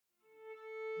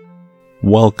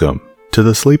Welcome to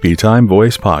the Sleepy Time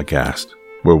Voice Podcast,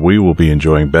 where we will be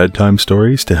enjoying bedtime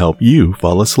stories to help you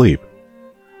fall asleep.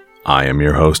 I am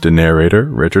your host and narrator,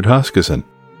 Richard Huskisson.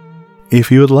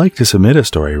 If you would like to submit a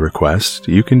story request,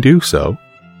 you can do so,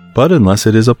 but unless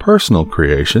it is a personal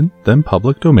creation, then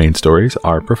public domain stories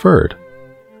are preferred.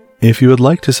 If you would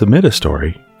like to submit a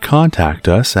story, contact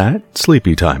us at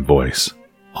Sleepy Time Voice,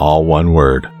 all one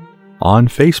word, on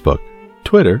Facebook,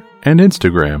 Twitter, and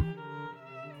Instagram.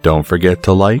 Don't forget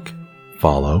to like,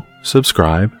 follow,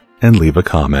 subscribe, and leave a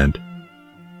comment.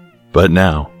 But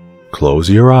now,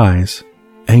 close your eyes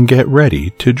and get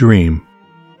ready to dream.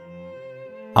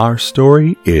 Our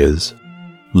story is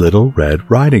Little Red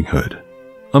Riding Hood,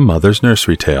 a mother's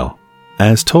nursery tale,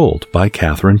 as told by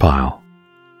Catherine Pyle.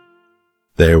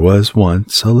 There was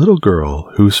once a little girl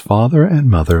whose father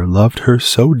and mother loved her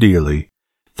so dearly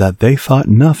that they thought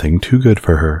nothing too good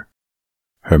for her.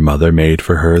 Her mother made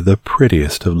for her the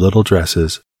prettiest of little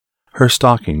dresses. Her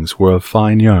stockings were of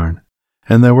fine yarn,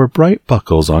 and there were bright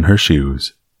buckles on her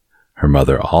shoes. Her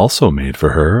mother also made for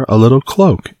her a little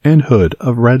cloak and hood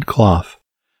of red cloth,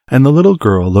 and the little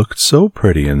girl looked so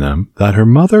pretty in them that her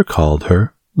mother called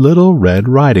her Little Red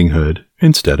Riding Hood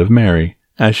instead of Mary,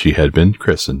 as she had been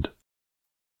christened.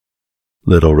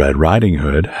 Little Red Riding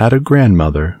Hood had a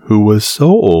grandmother who was so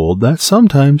old that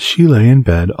sometimes she lay in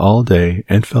bed all day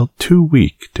and felt too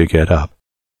weak to get up.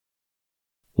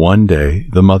 One day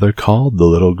the mother called the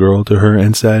little girl to her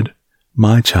and said,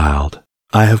 "My child,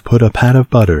 I have put a pat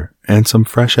of butter and some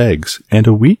fresh eggs and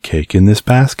a wheat cake in this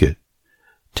basket.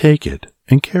 Take it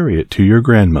and carry it to your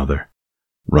grandmother.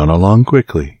 Run along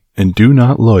quickly and do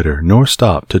not loiter nor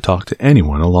stop to talk to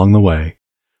anyone along the way,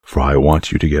 for I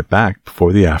want you to get back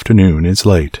before the afternoon is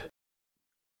late."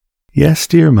 "Yes,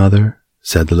 dear mother,"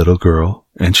 said the little girl,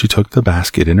 and she took the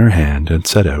basket in her hand and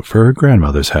set out for her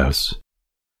grandmother's house.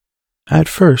 At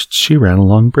first she ran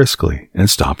along briskly and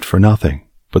stopped for nothing,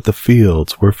 but the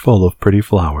fields were full of pretty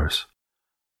flowers.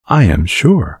 "I am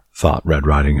sure," thought Red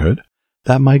Riding Hood,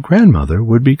 "that my grandmother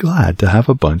would be glad to have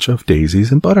a bunch of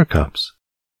daisies and buttercups."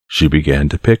 She began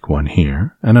to pick one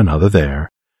here and another there,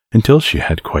 until she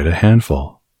had quite a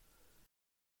handful.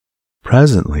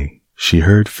 Presently she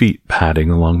heard feet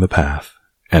padding along the path,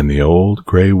 and the old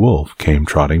grey wolf came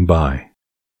trotting by.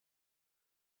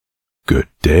 "Good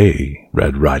day,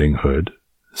 Red Riding Hood,"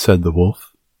 said the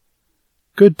wolf.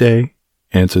 "Good day,"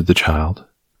 answered the child.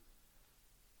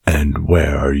 "And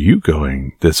where are you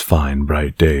going this fine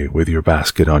bright day with your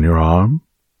basket on your arm?"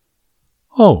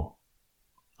 "Oh,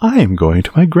 I am going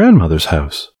to my grandmother's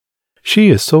house. She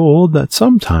is so old that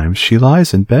sometimes she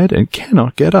lies in bed and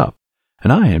cannot get up,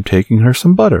 and I am taking her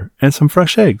some butter and some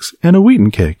fresh eggs and a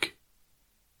wheaten cake."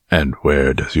 "And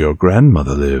where does your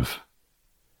grandmother live?"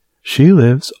 "She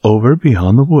lives over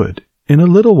beyond the wood, in a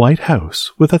little white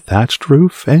house with a thatched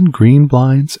roof and green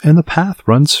blinds, and the path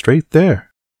runs straight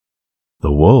there."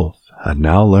 The wolf had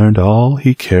now learned all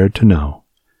he cared to know.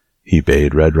 He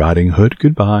bade Red Riding Hood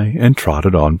goodbye and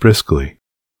trotted on briskly.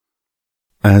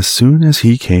 As soon as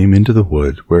he came into the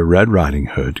wood where Red Riding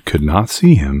Hood could not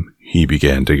see him, he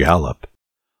began to gallop.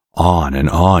 On and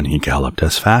on he galloped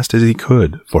as fast as he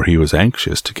could, for he was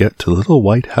anxious to get to the little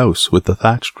white house with the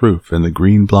thatched roof and the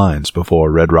green blinds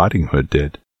before Red Riding Hood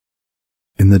did.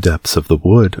 In the depths of the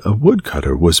wood, a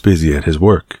woodcutter was busy at his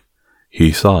work.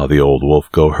 He saw the old wolf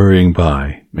go hurrying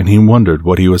by, and he wondered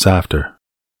what he was after.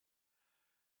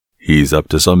 "He's up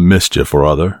to some mischief or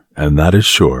other, and that is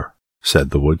sure,"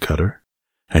 said the woodcutter,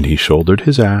 and he shouldered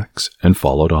his axe and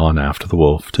followed on after the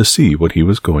wolf to see what he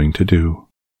was going to do.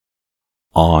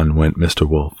 On went Mr.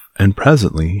 Wolf, and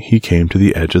presently he came to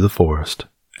the edge of the forest,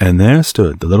 and there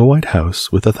stood the little white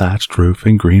house with the thatched roof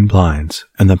and green blinds,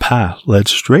 and the path led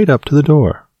straight up to the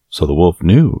door, so the wolf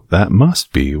knew that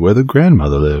must be where the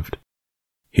grandmother lived.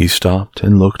 He stopped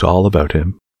and looked all about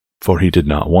him, for he did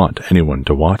not want anyone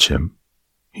to watch him.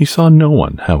 He saw no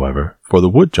one, however, for the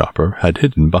woodchopper had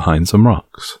hidden behind some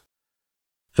rocks.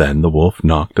 Then the wolf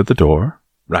knocked at the door,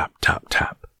 rap, tap,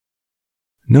 tap.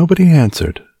 Nobody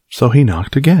answered, so he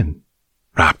knocked again,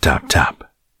 rap, tap, tap.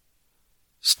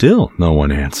 Still no one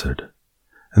answered,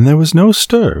 and there was no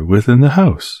stir within the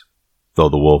house, though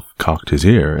the wolf cocked his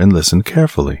ear and listened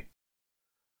carefully.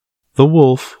 The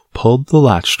wolf pulled the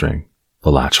latch string,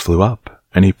 the latch flew up,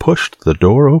 and he pushed the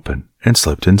door open and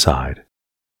slipped inside.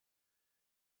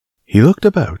 He looked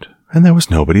about, and there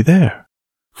was nobody there,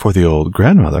 for the old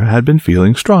grandmother had been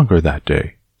feeling stronger that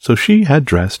day, so she had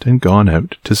dressed and gone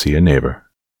out to see a neighbor.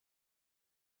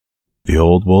 The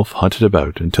old wolf hunted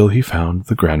about until he found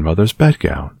the grandmother's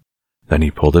bedgown. Then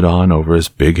he pulled it on over his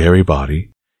big hairy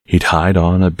body. He tied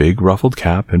on a big ruffled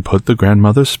cap and put the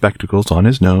grandmother's spectacles on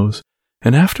his nose,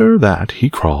 and after that he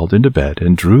crawled into bed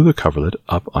and drew the coverlet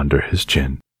up under his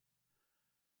chin.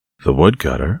 The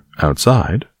woodcutter,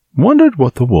 outside, wondered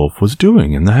what the wolf was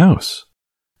doing in the house,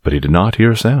 but he did not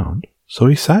hear a sound, so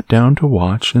he sat down to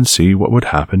watch and see what would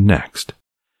happen next,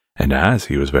 and as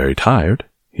he was very tired,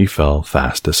 he fell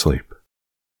fast asleep.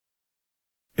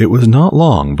 It was not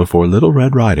long before Little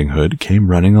Red Riding Hood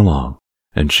came running along,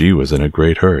 and she was in a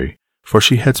great hurry, for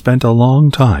she had spent a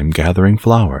long time gathering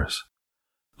flowers.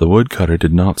 The woodcutter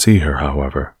did not see her,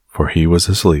 however, for he was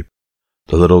asleep.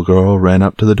 The little girl ran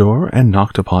up to the door and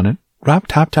knocked upon it, rap,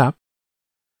 tap, tap.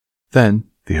 Then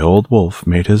the old wolf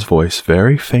made his voice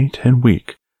very faint and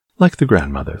weak, like the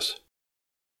grandmother's.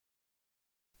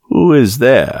 "Who is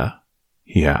there?"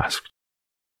 he asked.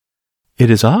 "It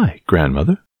is I,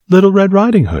 grandmother, Little Red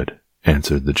Riding Hood,"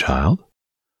 answered the child.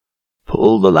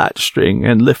 "Pull the latch-string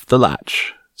and lift the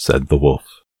latch," said the wolf.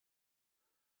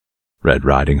 Red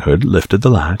Riding Hood lifted the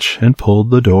latch and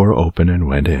pulled the door open and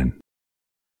went in.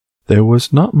 There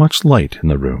was not much light in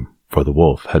the room, for the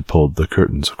wolf had pulled the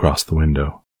curtains across the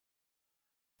window.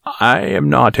 "I am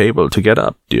not able to get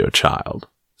up, dear child,"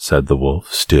 said the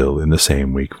wolf, still in the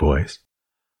same weak voice.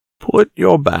 "Put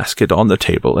your basket on the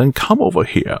table and come over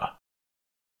here."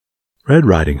 Red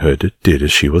Riding Hood did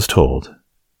as she was told.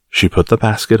 She put the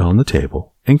basket on the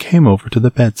table and came over to the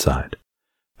bedside,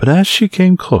 but as she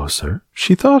came closer,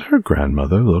 she thought her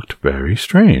grandmother looked very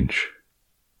strange.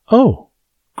 "Oh,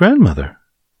 grandmother,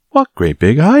 what great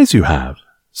big eyes you have,"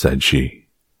 said she.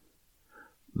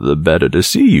 "The better to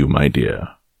see you, my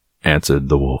dear," answered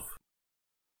the wolf.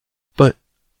 "But,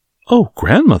 oh,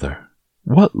 grandmother,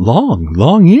 what long,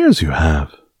 long ears you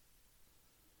have."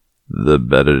 "The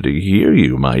better to hear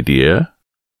you, my dear."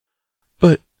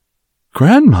 "But,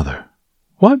 grandmother,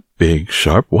 what big,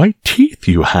 sharp, white teeth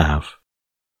you have."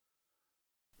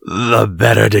 "The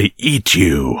better to eat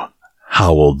you,"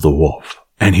 howled the wolf,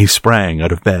 and he sprang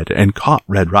out of bed and caught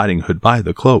Red Riding Hood by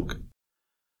the cloak.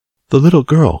 The little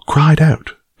girl cried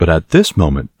out, but at this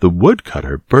moment the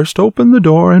woodcutter burst open the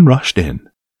door and rushed in.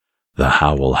 The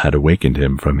howl had awakened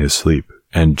him from his sleep,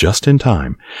 and just in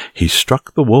time he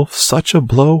struck the wolf such a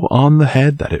blow on the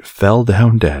head that it fell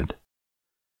down dead.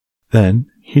 Then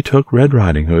he took Red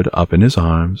Riding Hood up in his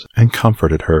arms and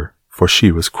comforted her, for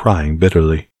she was crying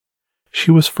bitterly. She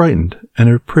was frightened, and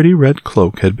her pretty red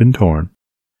cloak had been torn.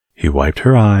 He wiped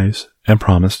her eyes and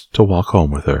promised to walk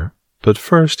home with her, but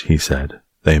first, he said,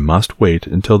 they must wait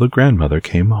until the grandmother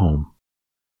came home.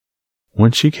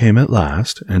 When she came at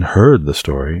last and heard the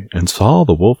story and saw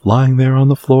the wolf lying there on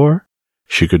the floor,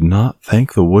 she could not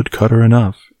thank the woodcutter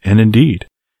enough, and indeed,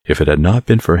 if it had not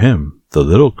been for him, the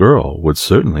little girl would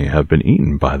certainly have been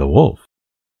eaten by the wolf.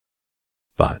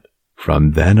 But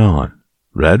from then on,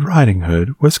 Red Riding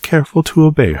Hood was careful to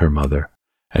obey her mother,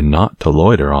 and not to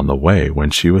loiter on the way when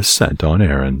she was sent on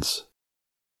errands.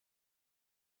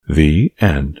 The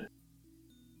end.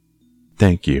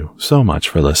 Thank you so much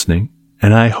for listening,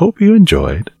 and I hope you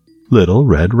enjoyed Little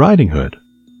Red Riding Hood,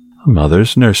 a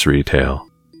mother's nursery tale,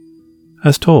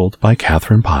 as told by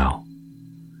Catherine Pyle.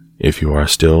 If you are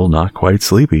still not quite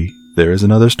sleepy, there is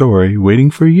another story waiting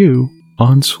for you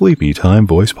on Sleepy Time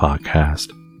Voice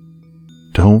Podcast.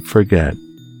 Don't forget,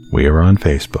 we are on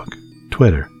Facebook,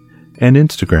 Twitter, and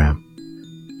Instagram,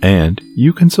 and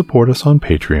you can support us on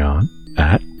Patreon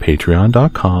at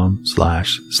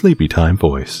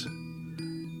patreon.com/sleepytimevoice.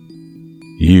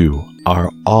 You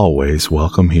are always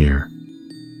welcome here.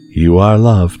 You are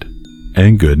loved,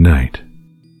 and good night.